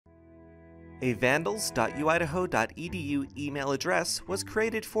A vandals.uidaho.edu email address was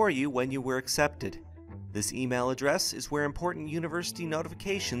created for you when you were accepted. This email address is where important university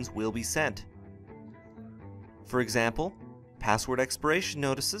notifications will be sent. For example, password expiration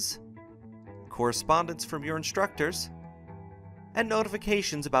notices, correspondence from your instructors, and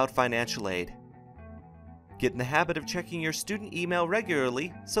notifications about financial aid. Get in the habit of checking your student email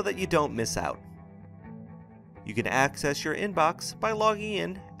regularly so that you don't miss out. You can access your inbox by logging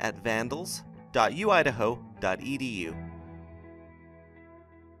in at vandals.uidaho.edu.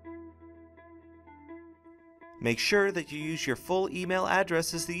 Make sure that you use your full email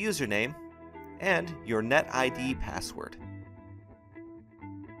address as the username and your NetID password.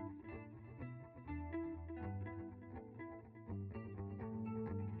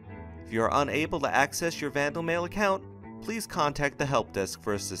 If you are unable to access your VandalMail account, please contact the help desk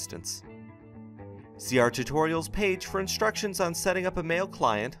for assistance. See our tutorials page for instructions on setting up a mail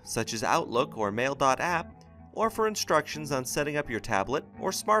client, such as Outlook or Mail.app, or for instructions on setting up your tablet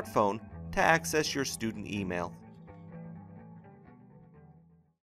or smartphone to access your student email.